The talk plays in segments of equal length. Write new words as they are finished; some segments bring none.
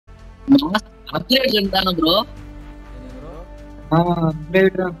Upgrade தானே bro?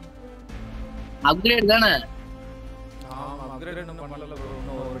 Upgrade தான். Upgrade தானே? ஆமா அப்கிரேட் நம்ம பண்ணல ப்ரோ.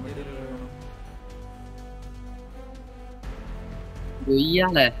 இன்னும் ஒரு மெட்டீரியல் வேணும்.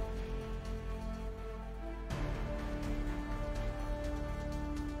 கொய்யால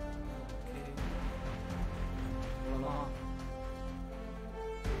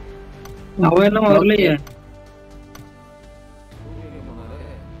அவன் என்ன வரலையே.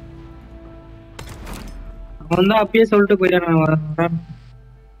 அவன் தான் அப்பயே சொல்லிட்டு போயிட்டான் நான் வரேன்.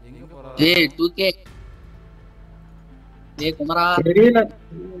 எங்க போறா? ஏய் 2K ஏய் குமரா தெரியல.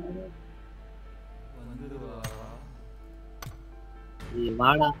 வந்துடுவா. ஏய்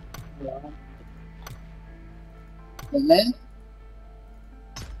வாடா. என்ன?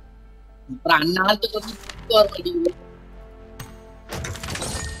 அப்புறம் அண்ணாத்துக்கு வந்து வர மாட்டேங்குது.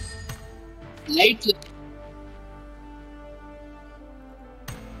 லைட்ல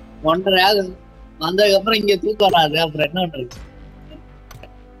ஒன்றரை ஆகுது. வந்ததுக்கு அப்புறம் இங்க தூக்கம் வராது. அப்புறம் என்ன பண்றது?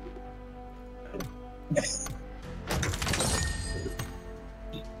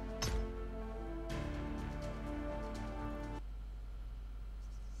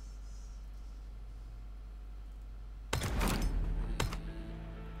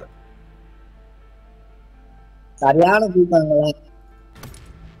 சரியான தூக்கங்களா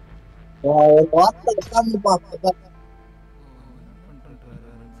ஒரு வாரத்தை உட்கார்ந்து பார்ப்ப.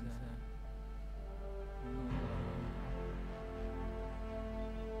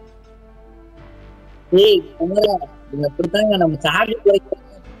 ஏய் குமரா எப்படித்தாங்க நம்ம சார்ஜ்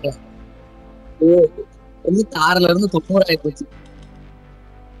வந்து கார்ல இருந்து 90 ஆகி போச்சு.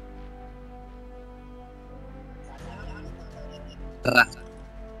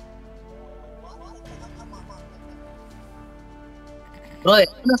 ப்ரோ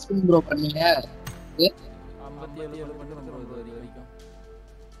என்ன ஸ்பின் ப்ரோ பண்ணீங்க? 57 பண்ணி வந்துரும் இது வரைக்கும்.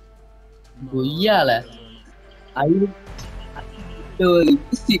 கொய்யால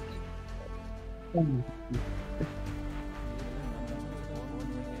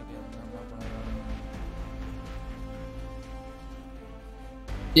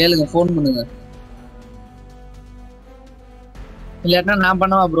கேளுங்க, போன் பண்ணுங்க. இல்லாட்டா நான்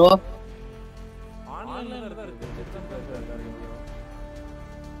பண்ணவா ப்ரோ? ஆன்லைன்ல தான் இருக்கு.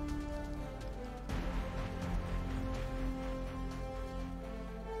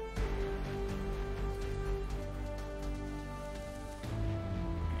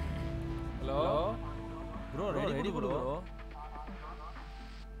 Hello bro ready bro.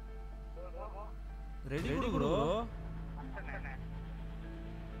 Ready bro.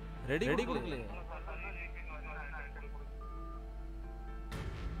 Ready கொடுக்கல.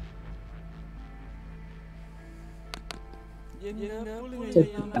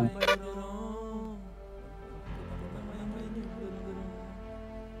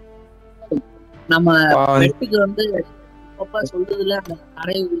 நம்ம வெட்டுக்கு வந்து அப்பா சொல்றதுல அந்த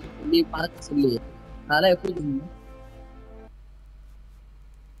கடையை சொல்லி பார்க்க சொல்லி அதெல்லாம் எப்படி பண்ணுங்க?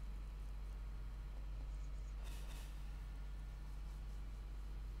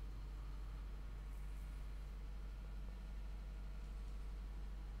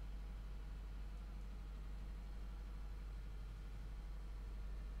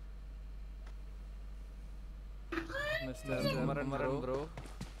 Mister Kumaran bro.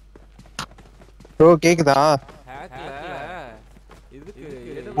 ப்ரோ கேக்குதா? ஹேக்ல இதுக்கு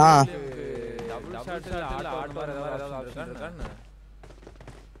ஆ டபுள் ஷாட்ல ஆட்டோ மாதிரி ஏதாவது ஆப்ஷன் இருக்கான்னு?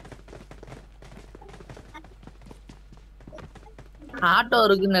 ஆட்டோ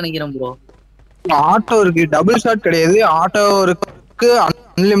இருக்குன்னு நினைக்கிறேன் ப்ரோ. ஆட்டோ இருக்கு, டபுள் ஷாட் கிடையாது. ஆட்டோ இருக்கு,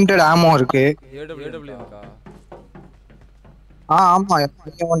 அன்லிமிட்டெட் ஆமோ இருக்கு. ஏடபிள்யூ இருக்கா? ஆமா,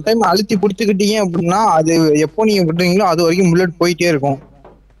 நீங்க ஒன் டைம் அழுத்தி பிடிச்சுக்கிட்டீங்க அப்படின்னா அது எப்போ நீங்க விடுறீங்களோ அது வரைக்கும் புல்லட் போயிட்டே இருக்கும்.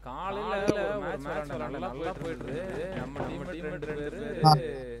 காலையில ஒரு மேட்ச் நல்லா போயிட்டு இருக்கு. நம்ம டீம் ரெண்டு பேரு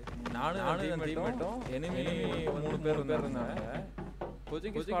நானும் டீம்மேட்டும் எனிமி 3 பேர் இருந்தாங்க.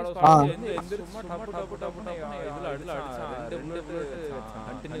 கோச்சிங் ஸ்குவாட் வந்து சும்மா டப்பு இதுல அடிச்சா ரெண்டு புல்லட்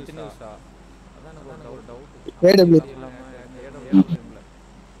கண்டினியூஸா. அதான் எனக்கு ஒரு டவுட். ஏடபிள்யூ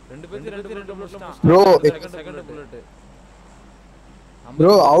ரெண்டு bullet bro. Second bullet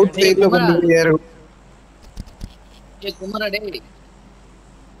bro out சைடுல கொண்டு போய் ஏறு. ஏய் குமரா டேய்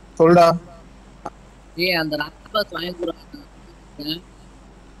சொல்டா. ஏய் அந்த ராப்பா வாங்கி குடுறா.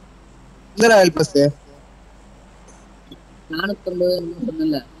 இந்த ராயல் பஸ் நானும்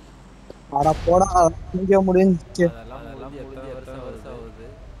சொன்னல. அட போடா, இங்க முடிஞ்சிச்சு. அதெல்லாம் எத்தனை வருஷம் ஆகுது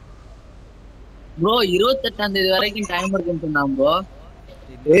ப்ரோ? 28ஆம் தேதி வரைக்கும் டைம் இருக்குன்னு சொன்னான் ப்ரோ.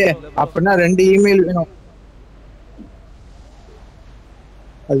 ஏய் அப்படின்னா 2 இமெயில் வேணும்.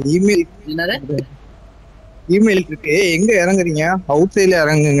 அது இமெயில் என்னது? இமெயில் இருக்கு. எங்க இறங்குறீங்க? அவுட் சைடுல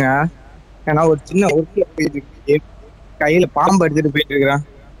இறங்குங்க. ஏன்னா ஒரு சின்ன ஒர்க்ல போயிட்டு இருக்கு, கையில பாம்பு எடுத்துட்டு போயிட்டு இருக்கிறான்.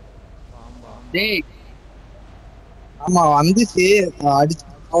 டேய் ஆமா வந்துச்சு, அடிச்சு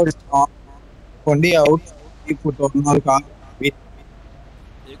அடிச்சோம், கொண்டு அவுட் போட்டு வரணும் இருக்கா.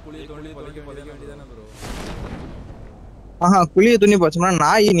 குளிய தோண்டி புதைக்க வேண்டியதானே ப்ரோ? குளிய துணி போச்சோம்னா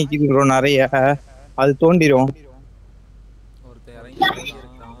நாய் நிக்குது ப்ரோ நிறைய, அது தோண்டிரும். ஒருத்தன் இறங்கி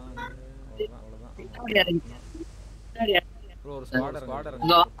இருக்கான். அவ்வளவுதான். ப்ரோ ஒரு ஸ்குவாட்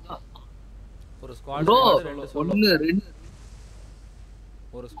ஒரு ஸ்குவாட் ப்ரோ ரெண்டு ஒன்னு ரெண்டு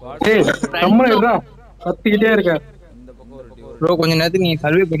ஒரு ஸ்குவாட் கம்முனு கத்திக்கிட்டே இருக்க. இந்த பக்கம் ஒரு டீம். ப்ரோ கொஞ்ச நேரத்துக்கு நீங்க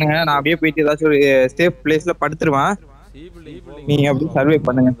சர்வே பண்ணுங்க, நான் அப்படியே போயிட்டு ஏதாச்சும் ஒரு சேஃப் பிளேஸ்ல படுத்துருவேன், நீங்க அப்படியே சர்வே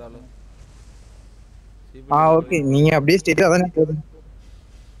பண்ணுங்க. ஓகே நீங்க அப்படியே ஸ்டேட்டா தானே போதும்.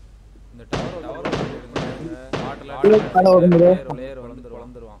 இந்த டவர் வளர்ந்துருவான்.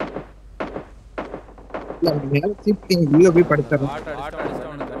 உள்ள போய் படுத்துறேன்.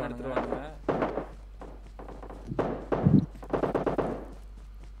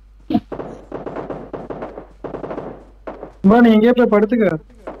 நீ எங்கேயே போய் படுத்துக்க.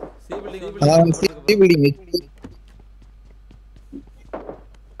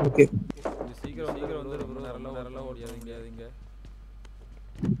 ஓகே சீக்கிரம் வந்து ரொம்ப நேரம் ஓடியாதீங்க.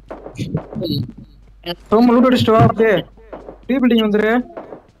 ரூம் லூட் அடிச்சிட்டு வா. அப்படியே டீ பில்டிங் வந்துரு.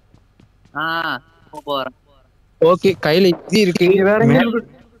 போறேன். ஓகே கையில இது இருக்கு, வேற எங்கேயும்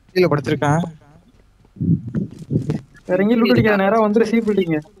கீழே படுத்திருக்கேன். வேற எங்கேயும் லூட் அடிக்காத, நேரா வந்துரு சி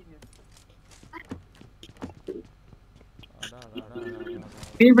பில்டிங்.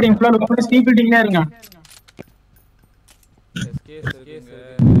 சி பில்டிங் ஃபுல்லா லுக் பண்ணி சி பில்டிங்ல இருங்க.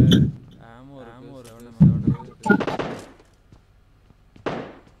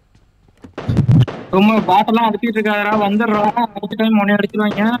 ரொம்ப பாட்டெல்லாம் அடிச்சிட்டு இருக்காரா, வந்துடுறோம். அடுத்த டைம் ஒன்னே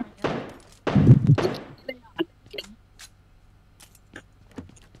அடிச்சிருவாங்க.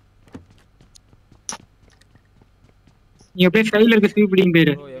 நீ அப்படியே ஸ்டைல இருக்க சி பில்டிங்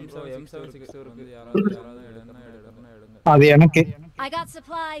பேரு. அது எனக்கு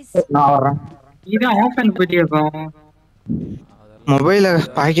நான் வரேன். இதான் ஓபன் போயிட்டியப்பா. மொபைல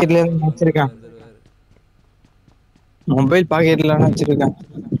பாக்கெட்ல வச்சிருக்கேன், மொபைல் பாக்கெட்ல வச்சிருக்கேன்.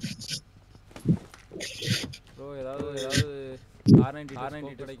 ப்ரோ ஏதாவது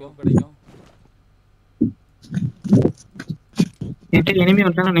R90 கிடைக்கும். எனிமி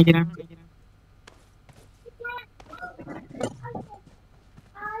வந்தான்னு நினைக்கிறேன்.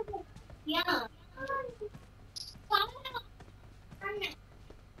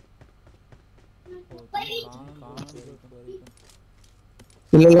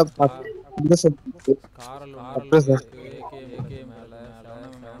 இல்ல இல்ல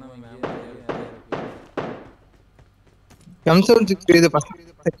M763 இது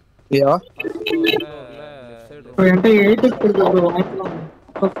இல்லையா? என்கிட்ட 8x இருக்கு ப்ரோ, வாங்கிக்கலாம்.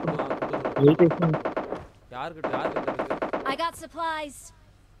 யார்கிட்ட I got supplies.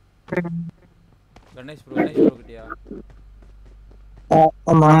 Ganesh bro கிட்டயா?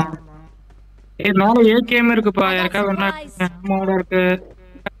 ஆமா மேல ஏகேஎம் இருக்குப்பா, யாருக்கா வேணா மோட இருக்கு.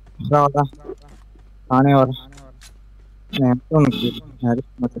 நானே வரேன்.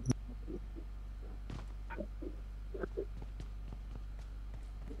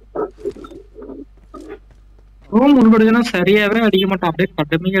 ரூம் உள்படுதுன்னா சரியாவே அடிக்க மாட்டான், அப்படியே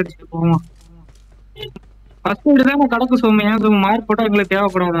கடுமையா அடிச்சுட்டு போவான். ஃபர்ஸ்ட் வீடு தான் கடக்கு சோமையா, மார்க் போட்டா எங்களுக்கு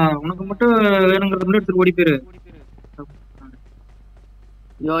தேவைப்படாதா? உனக்கு மட்டும் வேணுங்கிறது மட்டும் எடுத்துட்டு ஓடி போயிரு.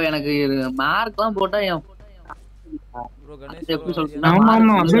 ஐயோ எனக்கு மார்க்லாம் போட்டா ப்ரோ கணேஷ் எப்படி சொல்றீங்க? ஆமா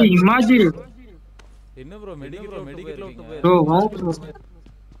ஆமா அப்படியே இமேஜின். என்ன ப்ரோ மெடிக்கல்ல விட்டு ப்ரோ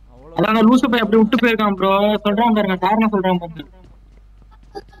அதான் லூசு போய் அப்படியே விட்டு போயிருக்கான் ப்ரோ. சொல்றான் பாருங்க, காரணம் சொல்றான் பாருங்க.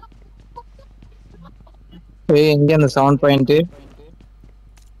 எங்க அந்த 7 பாயிண்ட்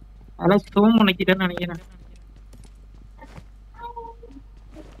அதான் சோம் நினைக்கிட்டேன்னு நினைக்கிறேன்.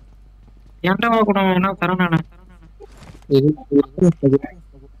 ஏன்டா கூட என்ன தரேன் நானு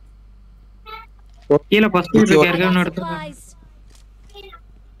கீழே ஃபர்ஸ்ட் வீடு இருக்கு, யாருக்காவது எடுத்துங்க.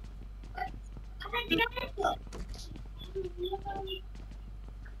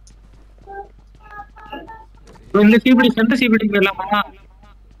 இந்த சிபிடி சென்டர் சிபிடி போயிடலாமா?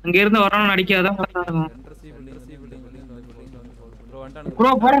 அங்க இருந்து வரணும் நடிக்காதான்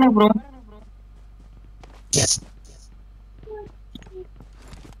ப்ரோ. போறானு ப்ரோ.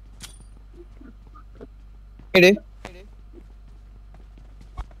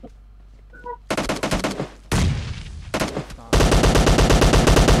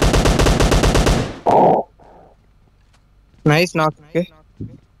 Nice knock.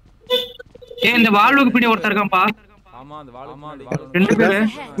 இந்த வால்வுக்கு பிடி ஒருத்தர் இருக்கான்ப்பா. ஆமா அந்த வால் ரெண்டு பேரு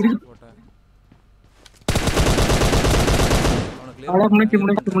அவள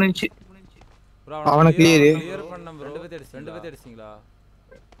முடிச்சு. அவனை கிளியர் கிளியர் பண்ண ப்ரோ. ரெண்டு பேர் அடிச்சீங்களா?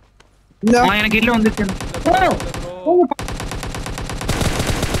 இல்ல எனக்கு இல்ல வந்துச்சு ப்ரோ.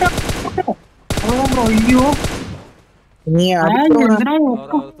 ப்ரோ ஐயோ நீ அடிச்சவன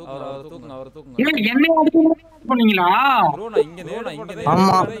அவர் தூக்குங்க. என்ன அடிச்சு பண்ணீங்களா ப்ரோ நான் இங்க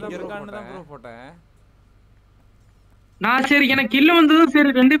ஆமா. இருக்கான்னு தான் ப்ரோ போட்டேன். நான் சரி எனக்கு இல்ல வந்ததும் சரி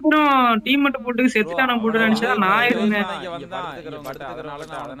 2 பேரும் டீம் மட்டும் போட்டு செத்துட்டான போட்டு நினைச்சா நான் இருந்தேன். இங்க வந்தான் அதனால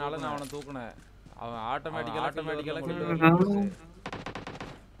நான் அவனை தூக்குனேன். அவன் ஆட்டோமேட்டிக்கலா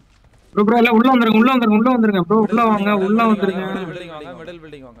ப்ரோ எல்லாம் உள்ள வந்துருங்க ப்ரோ உள்ள வாங்க மிடில்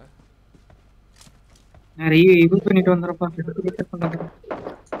பில்டிங் வாங்க. நிறைய இது பண்ணிட்டு வந்துறப்பா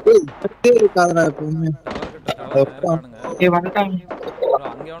இருக்காதடா எப்பவுமே வந்துட்டாங்க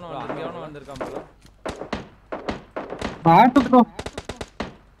அங்க எவனோ வந்திருக்கான் ப்ரோ. பாட்டு ப்ரோ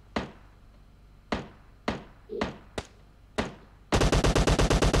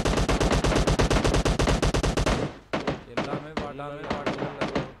எல்லாமே பாட்டு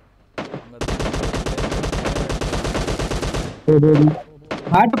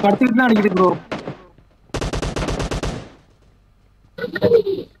பாட்டு படுத்துட்டு தான் அடிக்குது ப்ரோ.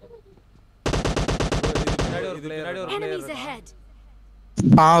 Enemies ahead.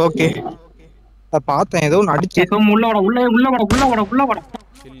 ஓகே பார்த்தேன் ஏதோ ஒன்னு அடிச்சேன். உள்ள வட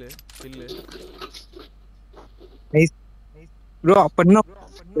கில்லு நைஸ் ப்ரோ. அப்ப இன்னும்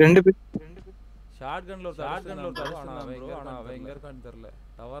 2 பேர் ஷாட்கன்ல ஒரு ஆனா அவன் எங்க இருக்கான்னு தெரியல.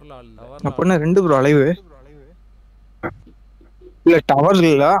 டவர்ல அப்ப என்ன 2 ப்ரோ அலைவு இல்ல டவர்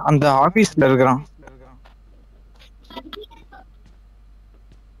இல்ல அந்த ஆபீஸ்ல இருக்கான்.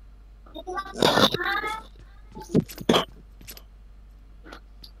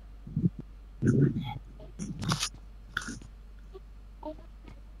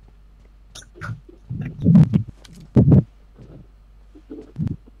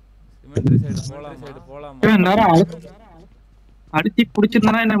 சிமெண்ட்ரி சைடு போலாமா? அடிச்சு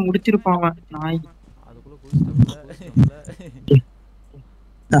புடிச்சிருந்தா என்ன முடிச்சிருப்பான் நாய். அதுக்குள்ள குளிச்சிட்டோம்ல.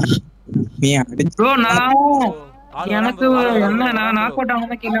 நீ அடிச்சு ப்ரோ நான் எனக்கு என்ன நான் நாக் அவுட்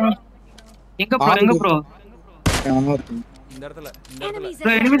ஆனதா கேக்குறேன். எங்க ப்ரோ இந்த இடத்துல Enemies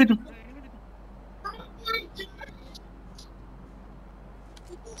bro ahead. Enemy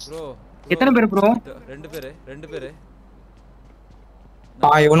bro எத்தனை பேர் ப்ரோ? 2 பேர்.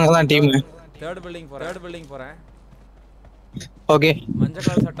 இவனுங்க தான் டீம். தேர்ட் பில்டிங் போறேன். ஓகே மஞ்சள்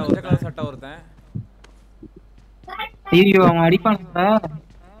கலர் சட்டை ஒருத்தன். ஐயோ அவன் அடிப்பானுங்க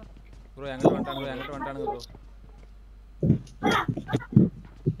ப்ரோ எங்கிட்ட வந்துட்டானுங்க ப்ரோ.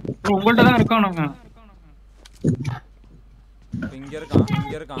 உங்கள்ட்ட தான் இருக்கானுங்க. இங்க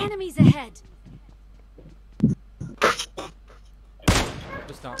இருக்கான். Enemies ahead.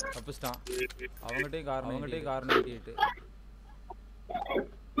 தப்பிச்சிட்டான். அவங்ககிட்டயும் காரணம் கேட்டு.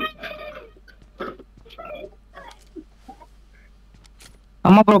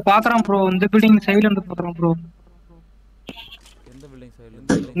 ஆமா ப்ரோ பாக்குறான் ப்ரோ. இந்த பில்டிங் சைடுல இருந்து பாக்குறான் ப்ரோ. எந்த பில்டிங் சைடுல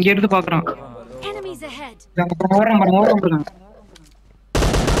இங்க இருந்து பாக்குறான். Enemies ahead. ஓரம் பாருங்க.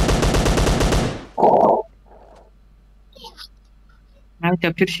 நான்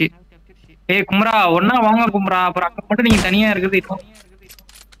தப்பிச்சிருச்சு. ஏய் குமரா ஒண்ணா வாங்க குமரா. அப்புறம் அங்க மட்டும் நீங்க தனியா இருக்குது இப்போ.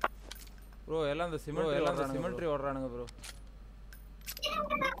 ப்ரோ எல்லாம் இந்த சிமெண்ட்ரி ஓடுறானுங்க ப்ரோ.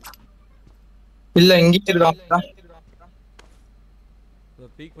 இல்ல இங்க இருக்கான்.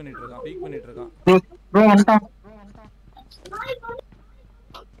 பீக் பண்ணிட்டு இருக்கான். ப்ரோ வந்துட்டான்.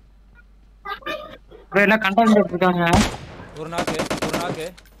 ப்ரோ எல்லாம் கண்ட்ரோல் பண்ணிட்டு இருக்காங்க. ஒரு நாக்கு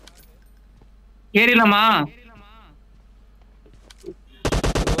ஏறிடலாமா?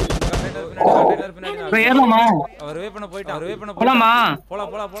 ப்ரோ ஏறலாமா? அவர் வே பண்ண போயிட்டான். போலாமா?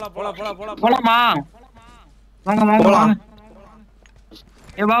 போலாமா? வாங்க.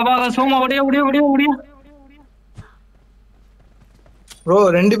 ஏ வா சோமா ஓடியா. ப்ரோ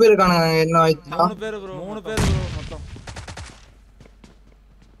 2 பேர் இருக்கானுங்க. என்ன ஆயிடுச்சு? 3 பேர் ப்ரோ மொத்தம்.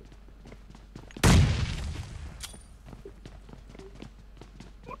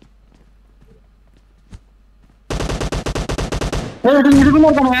 இதுக்குள்ள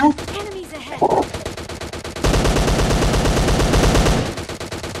இருக்கானுங்க. Enemies ahead.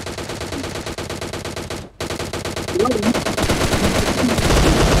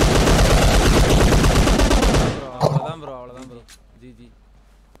 அவ்வளவுதான் ப்ரோ. ஜிஜி.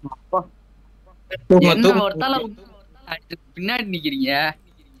 பின்னாடி நிக்கிறீங்க.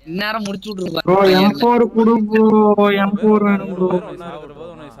 இந்நேரம் முடிச்சு விட்டுருப்பாங்க. ப்ரோ M4 குடு ப்ரோ. M4 வேணும் ப்ரோ.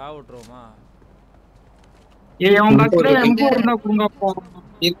 சாவுட்றோமா? ஏய் அவன் பக்கத்துல M4 இருந்தா குடுங்கப்பா.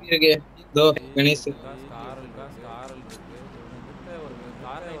 இருக்கு தோ கணேஷ் கார் இருக்கு. ஒரு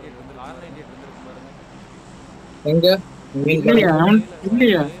கார் 98 இருக்கு பாருங்க. எங்க இல்லையா? நம்ம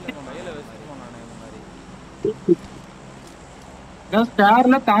கையில வச்சிருக்கோம். நானே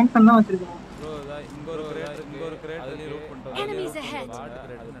ஸ்டார்ல தாம்சன் தான் வச்சிருக்கான். ப்ரோ இங்க ஒரு கிரேட் அதுலயே லூட் பண்ணிட்டு Enemies ahead.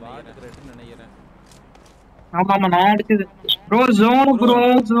 பாட் கிரேட்னு நினைக்கிறேன். ஆமா ஆமா நான் அடிச்சது. Bro zone bro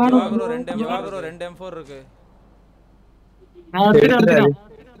zone bro 2 M4 இருக்கு. நான் எடுத்துட்டேன்.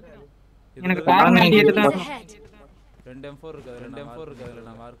 எனக்கு கார் 98 தான். Enemies ahead. 2 M4 இருக்கு அதுல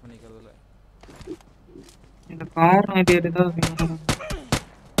நான் மார்க் பண்ணிக்கிறதுல. இந்த கார் 98 தான் வேணும்.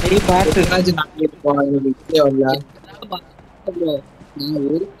 சரி பாத்து ராஜ் நான் கேட்டு போறேன் வீடியோ இல்ல ப்ரோ நான்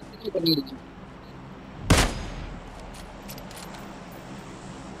ஒரு பண்ணிருக்கேன்.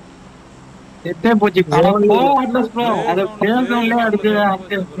 செட்டே போச்சு. போ ஹார்ட்லெஸ் ப்ரோ. அத பேசல அதுக்கு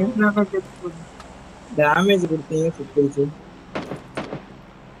டேமேஜ் கொடுத்தீங்க சுத்திச்சு.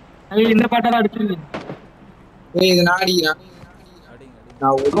 ஐய் இந்த பாட்டல அடிச்சிரு. ஏய் இது நான் அடிக்கிறேன். அடிங்க.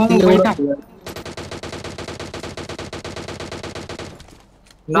 நான் ஒரு ஆமா, கிலோ போயிட்டான்.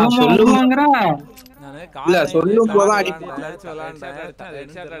 நான் சொல்லுவாங்கறா நான் இல்ல சொல்லும் போது அடிப்பேன்.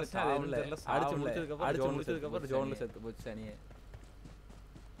 அடிச்சு முடிச்சதுக்கு அப்புறம் ஜோன்ல செத்து போச்சு சனியே.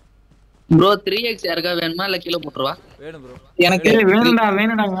 ப்ரோ 3x யாருக்கா வேணுமா இல்ல கீழ போட்டுறவா? வேணும் ப்ரோ. எனக்கு வேணும்டா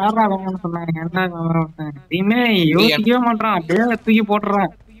யாரா வேணும்னு சொன்னாங்க. என்ன வரேன். டீமே யோசிக்கவே மாட்டான். அப்படியே தூக்கி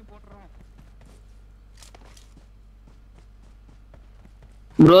போட்டுறான்.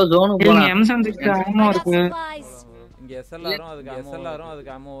 ப்ரோ ஜோனுக்கு போலாம். M76 ஆமா I got இருக்கு. supplies. இங்க SLR-ம்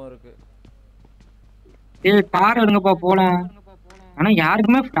அதுக்கு அம்மோவும் இருக்கு. ஏய் கார் எடுங்கப்பா போலாம். ஆனா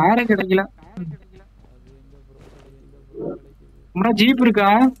யாருக்குமே ஃபயரே கிடைக்கல. உம்ரா ஜீப் இருக்கா?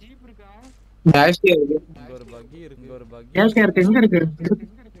 டேஷியா இருக்கு. இங்க ஒரு பக்கி இருக்கு. டேஷியா இருக்கு. எங்க இருக்கு?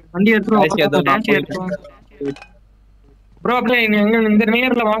 வண்டி எடுத்துட்டு டேஷியா இருக்கு. ப்ரோ அப்படியே எங்க இந்த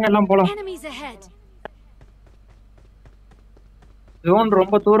நேர்ல வாங்க எல்லாம் போலாம். Enemies ahead. ஜோன்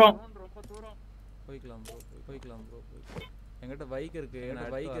ரொம்ப தூரம். போய்க்கலாம் ப்ரோ. என்கிட்ட பைக் இருக்கு.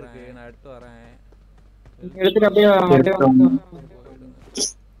 நான் எடுத்து வரேன். எடுத்துட்டு அப்படியே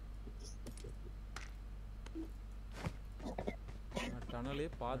டனலே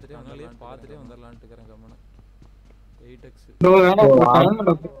பாத்துட்டே வந்துடலாம்னு இருக்கேன் கம்மன. 8x ப்ரோ வேணாம் டைம்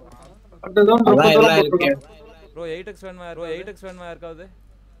இல்ல. அந்த ஜோன் ரொம்ப தூரம் இருக்கு. ப்ரோ 8x வேணுமா யாருக்காவது?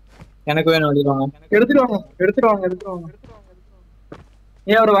 எனக்கு வேணும் அடிவாங்க. எடுத்துட்டு வாங்க.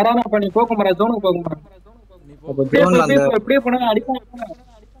 ஏய் அவர் வரானா பண்ணி போக மாட்டா ஜோனுக்கு போக மாட்டா. நீ போ. அப்ப ஜோன்ல அந்த அப்படியே போனா அடிப்பாங்க.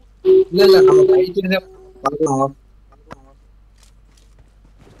 இல்ல நம்ம பைக்கில பார்க்கலாம்.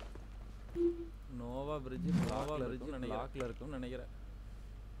 நோவா பிரிட்ஜ் லாக்ல இருக்கும்னு நினைக்கிறேன்.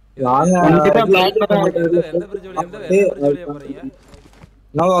 வாங்க கிட்ட பிளாக்ல தான் இருக்கு. எந்த பிரிட்ஜ் வழியா போறீங்க?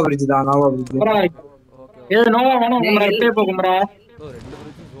 நோவா பிரிட்ஜ் தான். ஓகே. ஏய் நோவா வேணாம் குமரா அப்படியே போ குமரா. ப்ரோ 2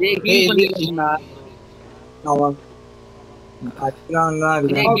 பிரிட்ஜ் ஏய் ஹீல் பண்ணிருக்கீங்களா? நோவா அட்லான் தான்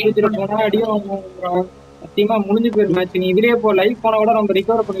இருக்கு. நோவா பிரிட்ஜ்ல போனா அடியே வாங்குவோம் குமரா. சத்தியமா முடிஞ்சு போயிரு மேட்ச். நீ இதுலயே போ. லைவ் போனா கூட நம்ம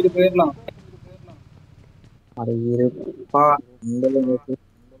ரிகவர் பண்ணிட்டு போயிரலாம். அட இருப்பா இந்த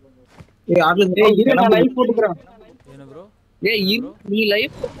ஏய் ஆட்ல ஏய் இரு நான் லைவ் போட்டுக்கறேன். என்ன ப்ரோ? ஏய் நீ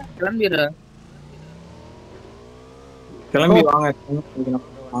லைவ் கிளம்பிடுற. கிளம்பி வாங்க.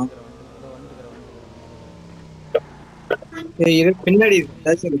 ஏய் இது பின்னாடி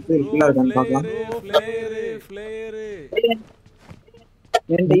டேஷ் இருக்குல இருக்கான்னு பார்க்கலாம். ஃப்ளேயர்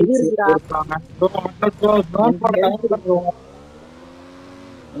என்கிட்ட இது இருக்குடா. ஜோன் போடுறோம்.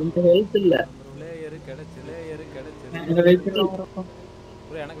 இந்த ஹெல்த் இல்ல. ஃப்ளேயர் கிடைச்சு இந்த வெயிட்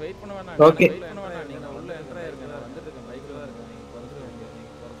ப்ரோ எனக்கு வெயிட் பண்ண வேணாம். Okay. நீங்க உள்ள என்டர் ஆயிருங்க. நான் வந்துட்டு இருக்கேன். பைக்ல தான் இருக்கேன். நீங்க குறஞ்சிருவீங்க.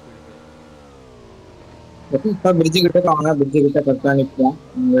 இப்போ பிரிட்ஜ் கிட்ட வாங்க. பிரிட்ஜ் கிட்ட கரெக்டா நிப்போம்.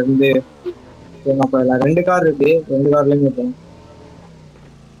 இங்க இருந்து போங்க போயிடலாம். 2 கார் இருக்கு. 2 கார்லயும் நிப்போம்.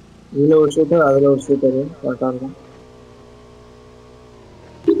 இதுல ஒரு ஷூட்டர் அதுல ஒரு ஷூட்டர் கரெக்டா இருக்கும்.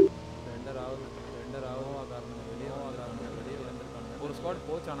 ரெண்டர் ஆகும் காரணம் வெளியே வந்திருக்காங்க. ஒரு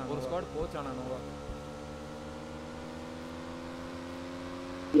ஸ்குவாட் போச்சானா நோவா.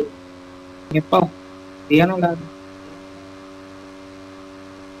 எப்பா ஏனடா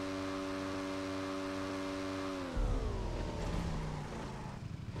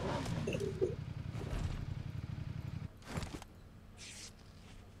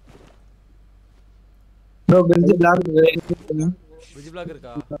bro bridge black bridge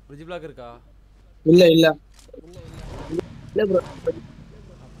black இருக்கா? இல்ல இல்ல ப்ரோ.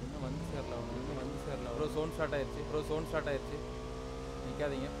 அப்படின்னா வந்து சேரலாம். ப்ரோ சோன் ஸ்டார்ட் ஆயிருச்சு.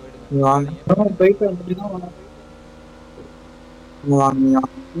 நிக்காதீங்க போயிடுங்க. வாங்க போயிட்டு வந்துதான் வாங்க.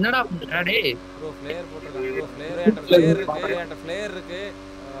 என்னடா பண்றா டேய்? ப்ரோ ஃப்ளேயர் போட்டுருக்காங்க. ப்ரோ ஃப்ளேயர் இருக்கு.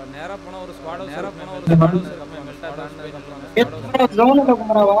 நேரா போனா ஒரு ஸ்குவாட் மெல்ட் ஆகுறாங்க. ஜோனுக்கு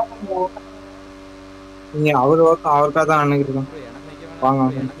குமராவா. நீங்க அவருக்கா தான் நினைக்கிறேன். ப்ரோ எனக்கு நிக்க வேணாம். வாங்க.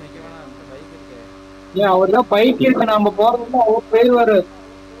 எனக்கு நிக்க வேணாம். அந்த பைக் இருக்கு. ஏன் அவர்தான் பைக் இருக்கு. நாம போறதுல அவர் போயிடுவாரு.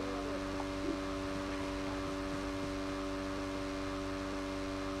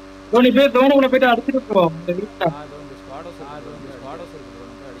 தோனி போய் தோனிக்குள்ள போயிட்டு அடிச்சுட்டு போ இந்த வீட்டுல. அது வந்து ஸ்குவாடோஸ் இருக்கு ப்ரோ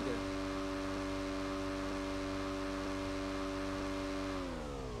நம்ம அடிக்கிறது.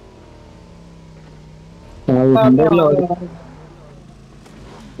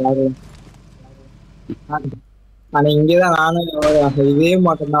 ஆனா இங்கதான் நானும் இதே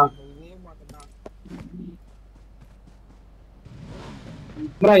மாட்டேன்தான்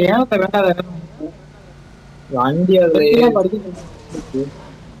ஏன் வேண்டாத வண்டி அதுல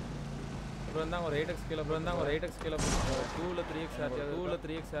ப்ரோ இருந்தாங்க ஒரு 8x கீழ 2ல 3x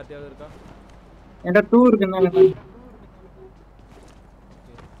ஆர்டியாவது இருக்கா? என்கிட்ட 2 இருக்குன்னா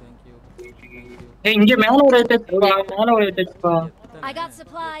தேங்க் யூ. ஏய் இங்க மேல ஒரு டச் பா. I got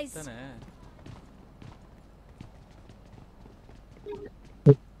supplies.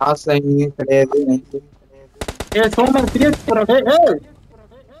 ஆசைங்க கிடையாது. ஏய் சோமர் சீரியஸ் போறா டேய். ஏய்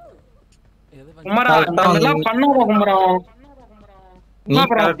குமரா அதெல்லாம் பண்ணாத குமரா. நீ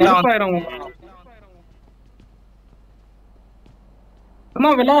கரெக்டாயிரும். அம்மா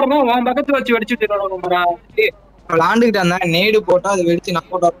விளையாடுறா உன் பக்கத்துல வச்சு வெடிச்சுட்டு இருக்கா குமரா. விளாண்டுக்கிட்டு இருந்தேன், நேடு போட்டா அது வெடிச்சு நான்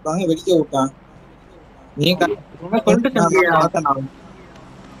போட்டா விட்டாங்க, வெடிக்க விட்டான். நீ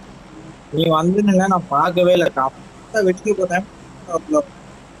நீ வந்து நான் பார்க்கவே இல்லை, வெடிக்க போட்டேன்.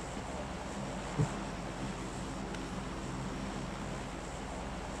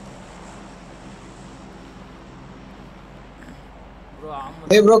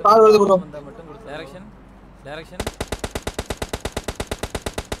 ப்ரோ கால் வருது ப்ரோ. டைரக்ஷன்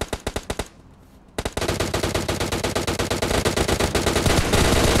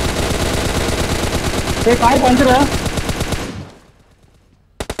ஏய் கார் பஞ்சரா.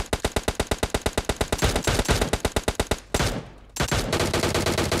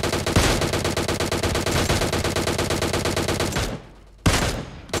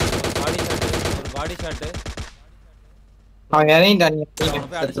 பாடி ஷாட் அவன் இறங்கிட்டான்.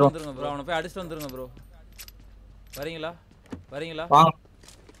 அவனை போய் அடிச்சுட்டு வந்துருங்க ப்ரோ. வரீங்களா வாங்க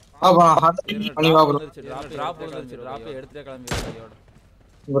பண்ணி வா ப்ரோ. டிராப் எடுத்துட்டே கிளம்பி கையோட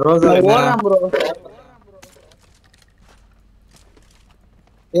ப்ரோ ஓடுறான் ப்ரோ.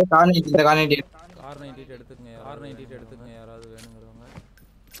 ஏய் கார் 98 எடுத்துக்கங்க. யாராவது வேணுங்கிறவங்க.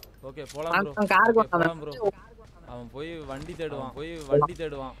 ஓகே போலாம் ப்ரோ. அவன் போய் வண்டி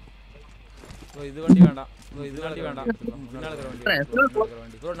தேடுவான். ப்ரோ இது வண்டி வேண்டாம். பின்னால இருக்கிற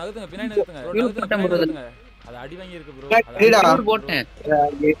வண்டி ப்ரோ நகத்துங்க. பின்னாடி நகத்துங்க. அது அடி வாங்கி இருக்கு ப்ரோ. அது போட்டேன்.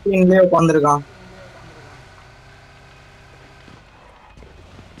 18லயே உட்கார்ந்திருக்கான்.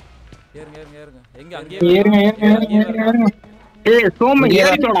 ஏறுங்க. எங்க அங்கேயே ஏய் சோம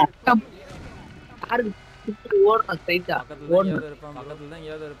ஏறிட்டோடா. ஓடுறான் ஸ்ட்ரைட்டா. பக்கத்துல தான்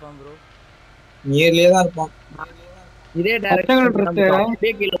எங்கயாவது இருப்பான் ப்ரோ. நியர்லயே தான் இருப்பான். இதே டைரக்ஷன் இருக்கிற மாதிரி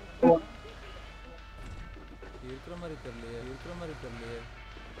தெரியலையே.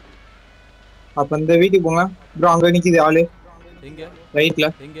 அப்ப இந்த வீட்டுக்கு போங்க ப்ரோ. அங்க நிக்குது ஆளு. எங்க?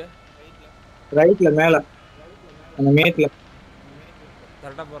 ரைட்ல மேல அந்த மேட்ல.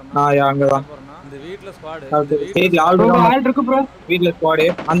 கரெக்ட்டா போறேனா? அங்கதான். இந்த வீட்ல ஸ்குவாட். வீட்ல ஆள் இருக்கு ப்ரோ. வீட்ல ஸ்குவாட்.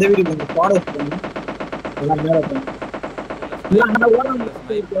 அந்த வீட்டுக்கு போங்க. ஸ்குவாட் வச்சுக்கோங்க. எல்லாம் மேல போங்க. இல்ல அங்க ஓடுறான்.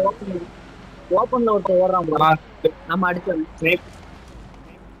 ஓபன்ல ஒருத்த ஓடுறான் ப்ரோ. நம்ம அடிச்சோம்.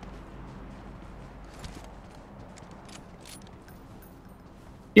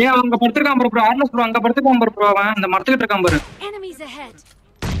 ஏய் அங்க படுத்துறான் ப்ரோ. ஹார்ட்லெஸ் ப்ரோ அங்க படுத்துறான் ப்ரோ. அவன் அந்த மரத்துக்கிட்ட இருக்கான் பாரு. Enemies ahead.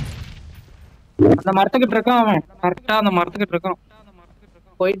 அந்த மரத்துக்கிட்ட இருக்கான் அவன். கரெக்ட்டா அந்த மரத்துக்கிட்ட இருக்கான்.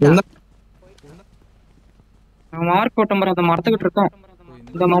 போயிட்டான். அவன் மார்க் போட்ட மாதிரி அந்த மரத்துக்கிட்ட இருக்கான்.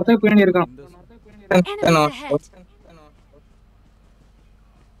 இந்த மரத்துக்கு பின்னாடி இருக்கான்.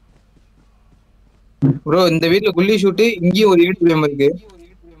 ப்ரோ இந்த வீட்ல குள்ளி ஷூட். இங்கேயும் ஒரு யூடியூப் இருக்கு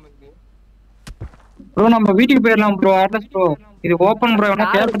ப்ரோ. நம்ம வீட்டுக்கு போயிடலாம் ப்ரோ. ஹார்ட்லெஸ் ப்ரோ இது ஓபன் ப்ரோ. வேணா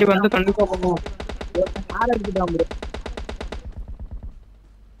கேர் பண்ணி வந்து கண்டிப்பா பண்ணுவோம். கார் எடுத்துட்டான் ப்ரோ.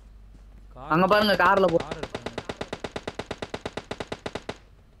 அங்க பாருங்க கார்ல போ.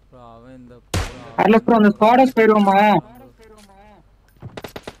 அவன் இந்த ஹார்ட்லெஸ் ப்ரோ அந்த ஸ்குவாடஸ் போயிடுவோமா?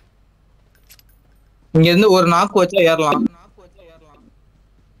 இங்க இருந்து ஒரு நாக்கு வச்சா ஏறலாம்.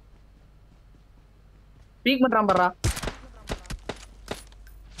 பீக் பண்றான் பாறா.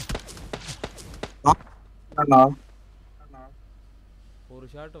 ஒரு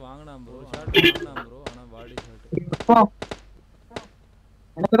ஷாட் வாங்குனான் ப்ரோ. ஆனா பாடி ஷாட்.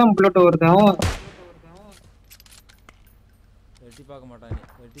 எனக்கு தான் புல்லட் வருதா? வெட்டி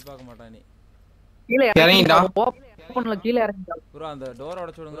பார்க்க மாட்டானே. கீழ இறங்கிட்டான். ஓபன்ல கீழ இறங்கிட்டான் ப்ரோ. அந்த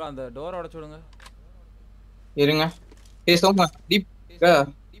டோர் உடைச்சு விடுங்க. இருங்க. ஏய் சோமா டீப்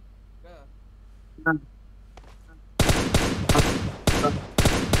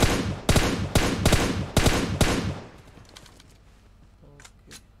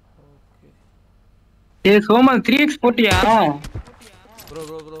ஏய் சோமா 3x போட்டியா? ப்ரோ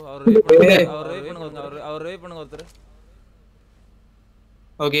அவர் ரேவ் பண்ணுங்க ஒருத்தர்.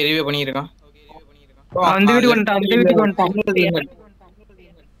 ஓகே ரிவ்யூ பண்ணிருக்கான். அந்த வீட்டுக்கு வந்துட்டான்.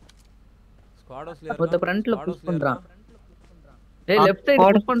 ஸ்குவாடோஸ்ல ஒருத்த ஃப்ரண்ட்ல புஷ் பண்றான். ஏய் லெஃப்ட் சைடு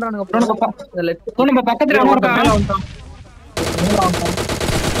புஷ் பண்றானுங்க ப்ரோ. லெஃப்ட் நம்ம பக்கத்துல ஒருத்தன் மேல வந்துட்டான்.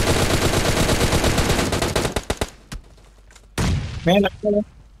 மேல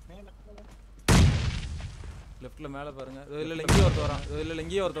லெஃப்ட்ல மேல பாருங்க. இல்ல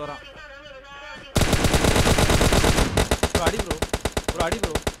இங்கேயே ஒருத்த வரான். ப்ரோ அடி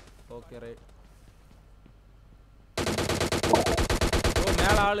ப்ரோ. Okay right. ப்ரோ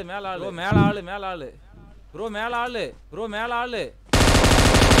மேல ஆளு. ப்ரோ மேல ஆளு.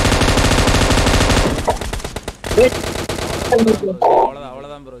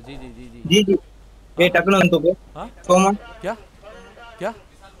 அவ்வளவுதான் ப்ரோ. ஜி. ஏய் டக்குனு வந்து தூக்கு. சோமா क्या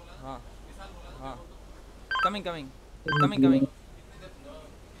हां कमिंग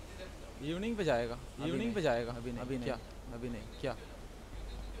इवनिंग पे जाएगा अभी नहीं क्या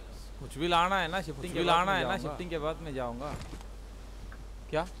कुछ भी लाना है ना शिफ्टिंग के बाद मैं जाऊंगा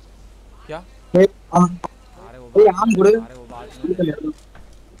क्या अरे वो आम गुड़ बात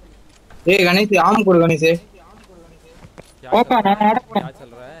ए गणेश आम गुड़ गणेश क्या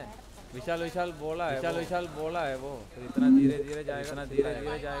चल रहा है विशाल बोला है वो तो इतना धीरे जाएगा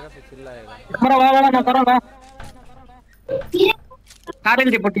फिर चिल्लाएगा நான் பரவா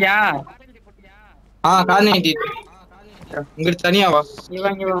காடேஜ் போட்டியா? கார் 90 இங்க தனியா வா.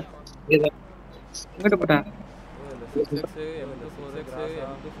 இவங்க வா எங்க போடா? 6x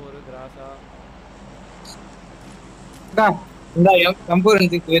M24 கிராஸா டா இந்த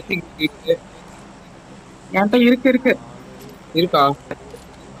கம்பரன்ஸ்க்கு வெட்டிக்கு என்கிட்ட இருக்கு இருக்கா?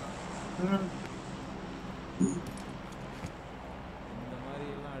 இந்த மாதிரி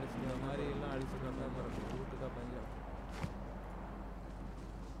எல்லாம் அடிச்சு வந்தா ரூட்டுக்கா பஞ்சம்.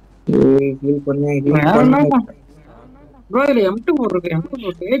 ஹீல் பண்ணி ப்ரோ இதுல M24 இருக்கு.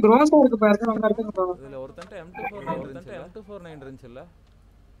 ஏய் க்ரோஸா இருக்கு பாருங்க. அங்க இருக்கு ப்ரோ. இதுல ஒருத்தன்ட்ட M249 இருந்துச்சுல.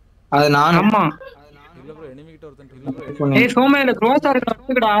 அது நான் ஆமா இல்ல ப்ரோ எனிமி கிட்ட ஒருத்தன்ட்ட ஏய் சோமையில க்ரோஸா இருக்கு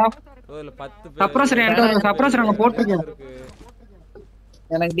வந்துடா. ப்ரோ இதுல 10 பேர் சப்ரஸர் என்கிட்ட சப்ரஸர் அங்க போட்டுருக்கேன்.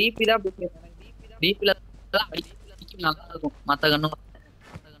 எனக்கு டிபி தான் பிடிக்கும். டிபில தான் அடிக்கும் நல்லா இருக்கும். மத்த கண்ணும்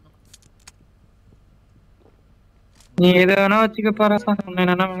நீ எதை வேணா வச்சுக்க பாரு.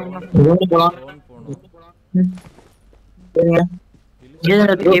 என்ன போலாம். போணும்.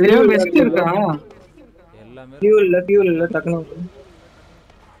 இதுலயும் பெஸ்ட் இருக்கா? எல்லாமே ஃபியூல் இல்ல டக்குனு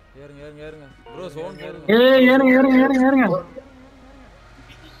ஏறுங்க ப்ரோ சோன் ஏறுங்க. ஏய் ஏறுங்க.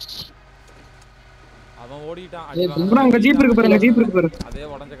 அவன் ஓடிட்டான். ப்ரோ அங்க ஜீப் இருக்கு பாரு. அதே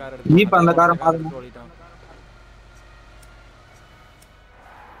உடைஞ்ச கார் எடுத்து ஜீப் அந்த காரை பாருங்க. ஓடிட்டான்.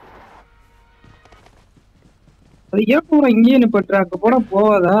 அது ஏன் ப்ரோ இங்கேயே நிப்பட்ற? அங்க போனா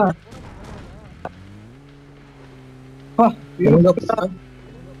போவாதா?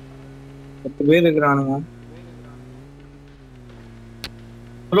 10 பேர் இருக்கிறானுங்க.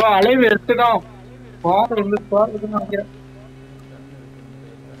 ப்ரோ அலைவ் எடுத்துட்டோம். ஸ்குவாட் இருக்குன்னு நினைக்கிறேன்.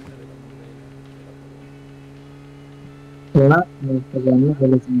 ப்ரோ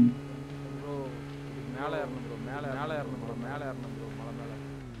மேல ஏறணும் ப்ரோ மலை மேல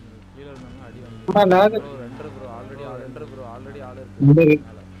கீழ இருந்தாங்க அடி வந்து ப்ரோ 2 ப்ரோ ஆல்ரெடி ஆளு இருக்கு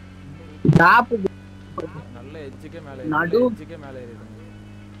மேல. டாப் நல்ல எட்ஜுக்கே மேல ஏறிடுங்க.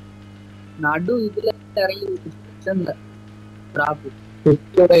 நடு இதுல இறங்கி செக்ஷன்ல டிராப்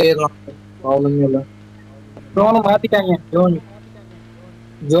சுத்தோட ஏறலாம். ப்ராப்ளமே இல்ல. ப்ரோன மாத்திட்டாங்க.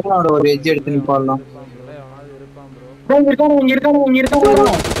 ஜோனோட ஒரு எட்ஜ் எடுத்து நிப்பாடலாம். இருப்பான் ப்ரோ. ப்ரோ இங்க இருக்கானு.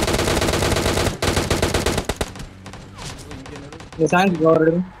 இந்த சாங்க் கவர்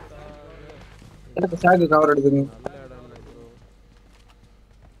எடுங்க. கவர் எடுத்துங்க.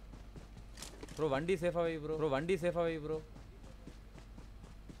 ப்ரோ வண்டி சேஃபா வை ப்ரோ.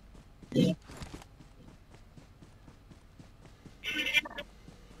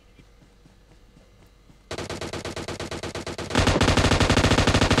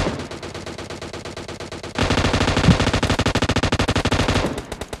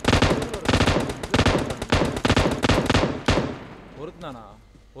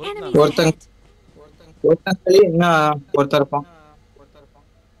 ஒருத்தன் என்ன ஒருத்தர் இருப்பான்.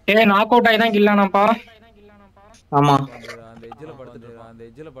 Knock out ஆயிதான் கில்லானாப்பா. ஆமா அந்த எட்ஜ்ல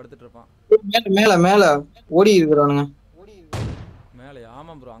படுத்துட்டு இருப்பான். மேல ஓடி இருக்கறானுங்க. மேலே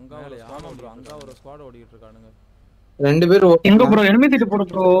ஆமா ப்ரோ அங்க ஒரு ஸ்குவாட் ஓடிட்டு இருக்கானுங்க. 2 பேர் எங்க ப்ரோ எனிமி திட்டு போடு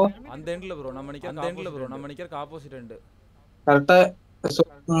ப்ரோ. அந்த எண்ட்ல ப்ரோ நம்ம நிக்கிறதுக்கு ஆப்போசிட் எண்ட். கரெக்ட்டா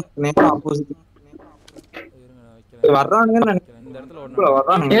நேரா ஆப்போசிட் வர்றானுங்கன்னு நினைக்கிறேன். இந்த இடத்துல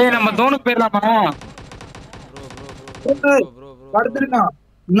ஏய் நம்ம ஜோனுக்கு போயிரலாமா? படுத்திருக்கான்.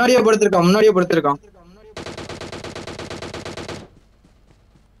 முன்னாடியே படுத்திருக்கான்.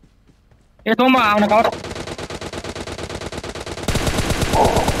 ஏ சோமா அவனை கவர்.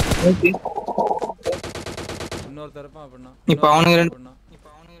 இன்னொரு தரப்பா அப்படின்னா இப்ப அவனுங்க ரெண்டு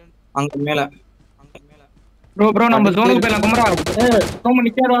அங்க மேல. ப்ரோ நம்ம ஜோனுக்கு போயிடலாம். குமரா சோமா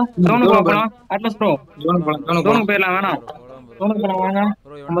நிக்காதா? ஜோனுக்கு போகலாம். அட்லஸ் ப்ரோ ஜோனுக்கு போயிடலாம். வேணாம் ஜோனுக்கு போலாம் வாங்க.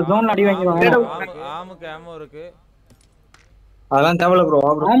 நம்ம ஜோன்ல அடி வாங்கிடுவோம். ஆமுக்கு ஆமோ இருக்கு. அதெல்லாம் தேவல ப்ரோ.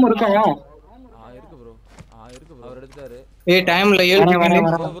 ஆமா இருக்கா? இருக்கு ப்ரோ. இருக்கு ப்ரோ. அவர் எடுத்துட்டாரு. ஏய் டைம்ல 7 செகண்ட்.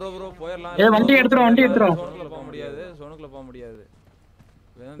 ப்ரோ போயிரலாம். ஏய் வண்டி எடுத்துறோம். சோனுக்குள்ள போக முடியாது.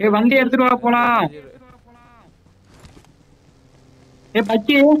 ஏய் வண்டி எடுத்துட்டு வா போலாம். ஏய்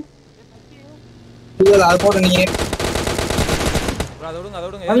பச்சி இல்ல அது போடு நீ. ப்ரோ அத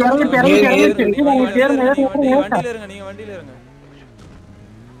விடுங்க. அது இறங்கிட்டு நீங்க வண்டியில இருங்க.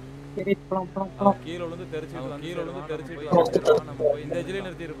 சரி போலாம். கீழ விழுந்து தெரிச்சிட்டு நம்ம போய் இந்த எஜ்ல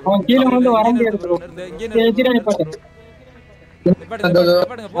நிறுத்தி இருப்போம். அவன் கீழ வந்து வர முடியாது ப்ரோ. இங்க எஜ்ல நிப்பாட்டு.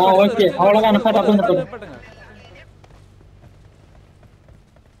 ஓகே அவ்வளவுதான். நிப்பாட்டுங்க.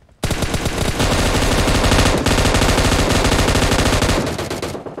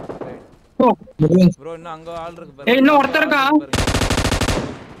 ப்ரோ இன்னும் அங்க ஆள் இருக்கு பாருங்க. ஏய் இன்னும் ஒருத்தர் இருக்கா?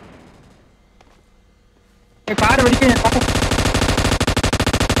 ஏய் கார் வெடிக்க.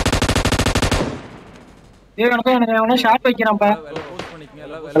 ஏய் எனக்கு அவன ஷாட் வைக்கறான்ப்பா. பூஸ்ட் பண்ணிக்கங்க.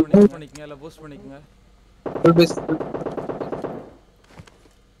 எல்லாம் பூஸ்ட் பண்ணிக்கங்க.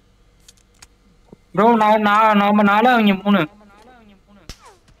 ப்ரோ நாம 4 அவங்க 3.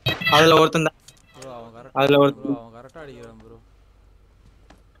 அதுல ஒருத்தன் தான். ப்ரோ அவன் கரெக்ட்டா அடிக்கிறான் ப்ரோ.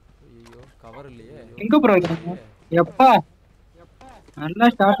 ஐயோ கவர் இல்லையே. எங்க ப்ரோ இருக்கீங்க? எப்பா நல்லா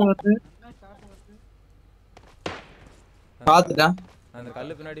ஸ்டார்ட் வருது. பாத்துட்டேன். அந்த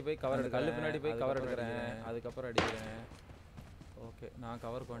கல்லு பின்னாடி போய் கவர் எடுக்கிறேன். அதுக்கு அப்புறம் அடிக்கிறேன். ஓகே நான்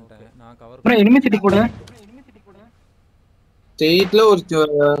கவர் பண்ணிட்டேன். ப்ரோ எனிமி சிட்டி கூட ஸ்ட்ரெயிட்ல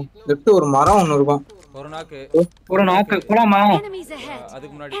லெஃப்ட் ஒரு மரம் ஒன்னு இருக்கும். ஒரு நாக்கு போலாமா?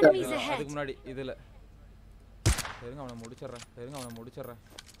 அதுக்கு முன்னாடி இதுல இருங்க அவனை முடிச்சிடுறேன்.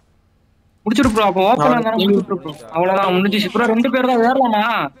 முடிச்சிரு ப்ரோ. அப்ப ஓபன் ஆனா முடிச்சிரு ப்ரோ. அவ்வளவுதான் முடிஞ்சிச்சு ப்ரோ. 2 பேர் தான் ஏறலாமா?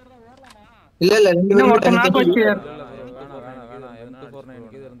 இல்ல 2 பேரும் ஒருத்தன் நாக்கு வச்சு வேணாம் M249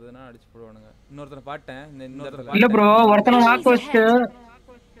 கீழ இருந்ததுன்னா அடிச்சு போடுவானுங்க. இன்னொருத்தனை பாட்டேன். இல்ல ப்ரோ ஒருத்தனை நாக்கு வச்சு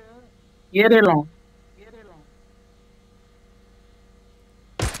ஏறலாம்.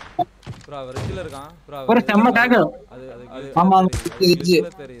 ப்ரோ அவர் ரிட்ஜ்ல இருக்கான். ப்ரோ ஒரு செம்ம டாக். அது ஆமா தெரியுது.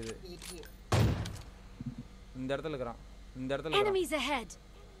 இந்த இடத்துல இருக்கான். Enemies ahead.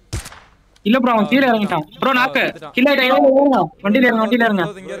 இல்ல ப்ரோ அவன் கீழ இறங்கிட்டான். ப்ரோ நாக்கு கீழ இறங்க. வண்டில இருங்க.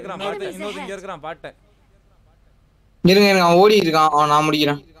 இங்க இருக்கறான் பாட்டேன். இருங்க அவன் ஓடி இருக்கான். அவன் நான்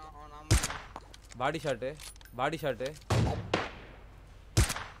முடிக்கிறேன். பாடி ஷாட்.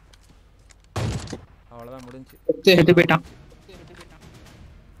 அவ்வளவுதான் முடிஞ்சு. செத்து போய்ட்டான்.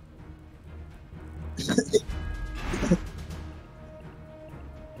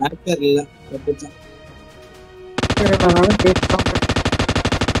 நாக்கர் இல்ல. செத்துட்டான்.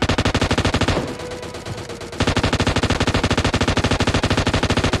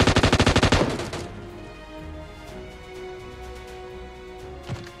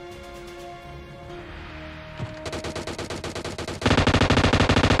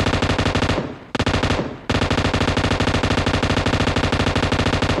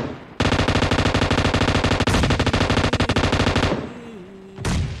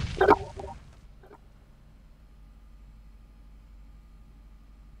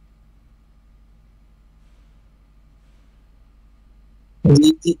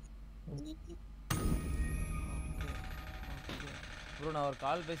 ப்ரோ நான் ஒரு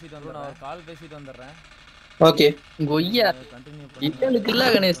கால் பேசிட்டு வந்துறேன். ஓகே கொய்யா கண்டினியூ இட்டலுக்கு இல்ல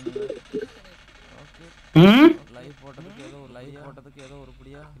கணேஷ். லைவ் போட்டதுக்கு ஏதோ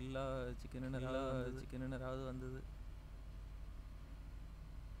உருப்படியா இல்ல சிக்கன் ஏதாவது வந்தது.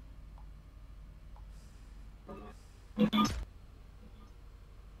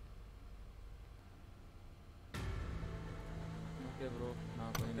 ஓகே ப்ரோ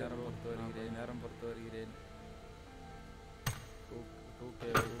நான் கொஞ்ச நேரம் பொறுத்து வருகிறேன். 2K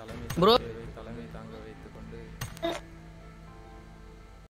தலைமை தாங்க வைத்துக் கொண்டு